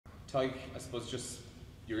Tadgh, I suppose just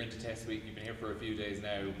you're into test week, you've been here for a few days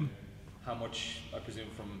now. How much, I presume,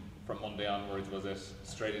 from Monday onwards, was it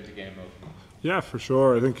straight into game mode? Yeah, for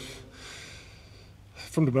sure. I think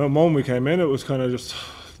from the moment we came in, it was kind of just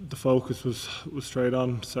the focus was straight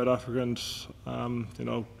on South Africa and you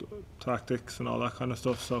know, tactics and all that kind of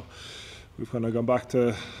stuff. So we've kind of gone back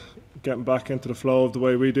to getting back into the flow of the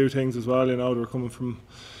way we do things as well. You know, they were coming from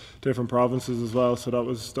different provinces as well, so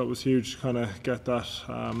that was huge to kind of get that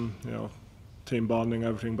you know, team bonding,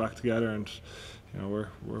 everything back together, and you know,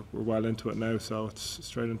 we're well into it now. So it's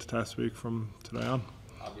straight into test week from today on.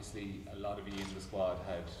 Obviously, a lot of you in the squad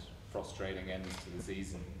had frustrating ends to the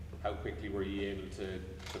season. How quickly were you able to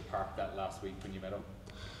park that last week when you met up?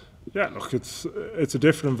 Yeah, look, it's a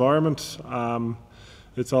different environment.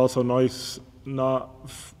 It's also nice, not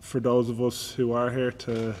for those of us who are here,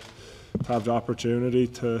 to have the opportunity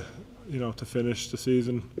to, you know, to finish the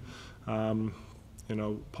season, you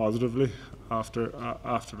know, positively after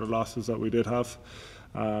the losses that we did have.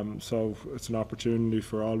 So it's an opportunity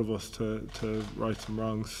for all of us to right some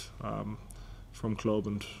wrongs from club,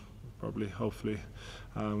 and probably, hopefully,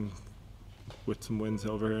 with some wins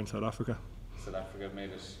over here in South Africa. South Africa made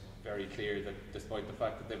it very clear that despite the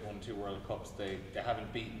fact that they've won 2 World Cups, they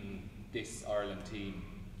haven't beaten this Ireland team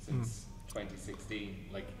since 2016.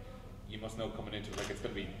 Like, you must know coming into it, like, it's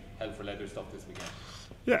going to be hell for leather stuff this weekend.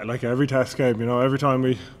 Yeah, like every test game, you know, every time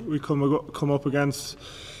we come up against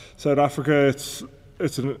South Africa, it's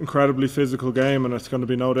an incredibly physical game, and it's going to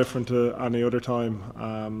be no different to any other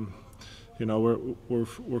time. You know,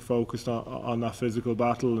 we're focused on that physical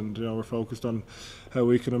battle, and you know, we're focused on how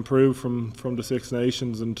we can improve from the Six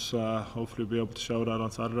Nations, and hopefully be able to show that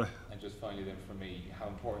on Saturday. And just finally then, for me, how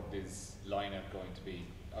important is line-out going to be?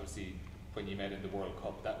 Obviously, when you met in the World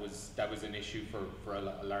Cup, that was an issue for a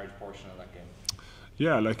large portion of that game.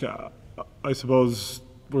 Yeah, like I suppose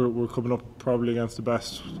we're coming up probably against the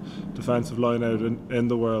best defensive line-out in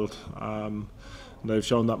the world. They've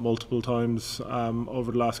shown that multiple times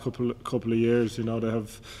over the last couple of years. You know, they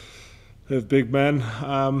have big men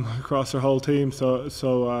across their whole team,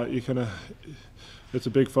 so you kind of, it's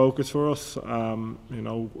a big focus for us. You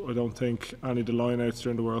know, I don't think any of the lineouts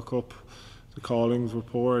during the World Cup, the callings were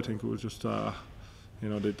poor. I think it was just you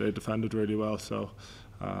know, they defended really well. So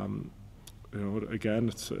you know, again,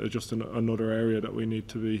 it's just another area that we need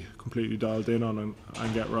to be completely dialed in on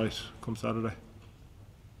and get right come Saturday.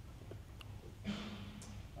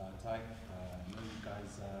 Tadgh, you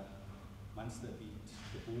guys, Munster beat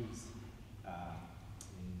the Pumas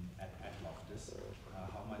at Loftus.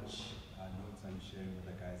 How much notes are you sharing with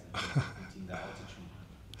the guys in beating the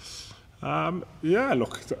altitude? Yeah,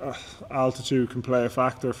 look, altitude can play a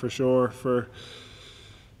factor for sure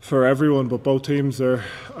for everyone, but both teams are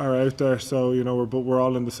out there, so you know, we're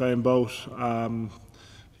all in the same boat.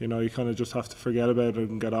 You know, you kind of just have to forget about it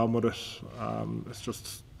and get on with it. It's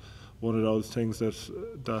just one of those things that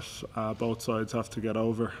both sides have to get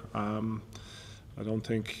over. I don't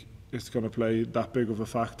think it's going to play that big of a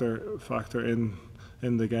factor in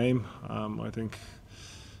the game. I think,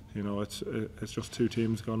 you know, it's just two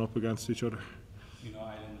teams going up against each other. You know,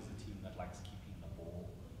 Ireland is a team that likes keeping the ball.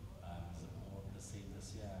 Is it more of the same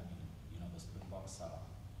this year? I mean, you know, the Springboks are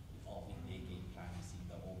evolving their game plan. You see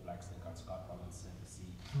the All Blacks, they've got Scott Robinson. You see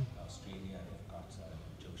Australia, they've got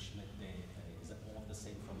Joe Schmidt there. Is it more of the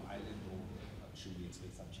same from Ireland, or should we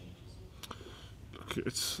expect some changes? Look,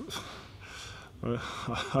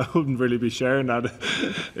 I wouldn't really be sharing that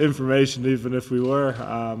information even if we were.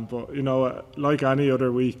 But you know, like any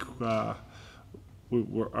other week, our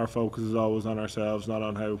focus is always on ourselves, not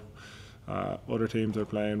on how other teams are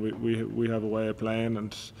playing. We have a way of playing,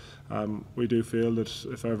 and we do feel that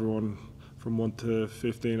if everyone from 1 to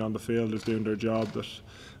 15 on the field is doing their job, that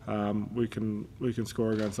we can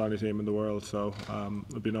score against any team in the world. So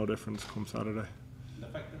there'll be no difference come Saturday. The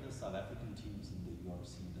fact that the South African teams in the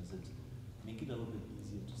URC, does it make it a little bit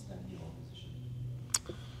easier to stand your opposition?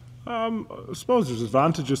 I suppose there's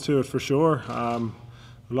advantages to it for sure. A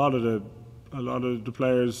lot of the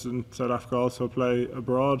players in South Africa also play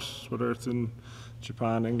abroad, whether it's in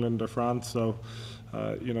Japan, England or France, so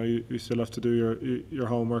you know, you still have to do your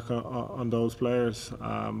homework on those players,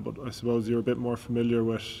 but I suppose you're a bit more familiar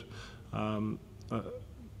with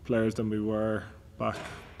players than we were back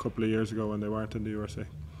a couple of years ago when they weren't in the URC.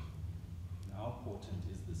 How important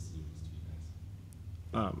is this series to you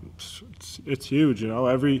guys? It's huge, you know.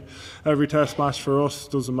 Every test match for us,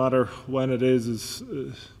 doesn't matter when it is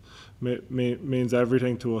means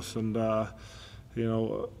everything to us, and you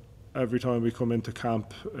know, every time we come into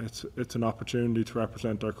camp, it's an opportunity to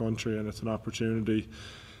represent our country, and it's an opportunity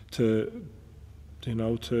to you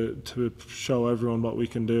know, to show everyone what we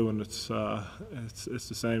can do, and it's the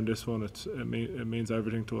same this one. It means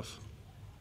everything to us.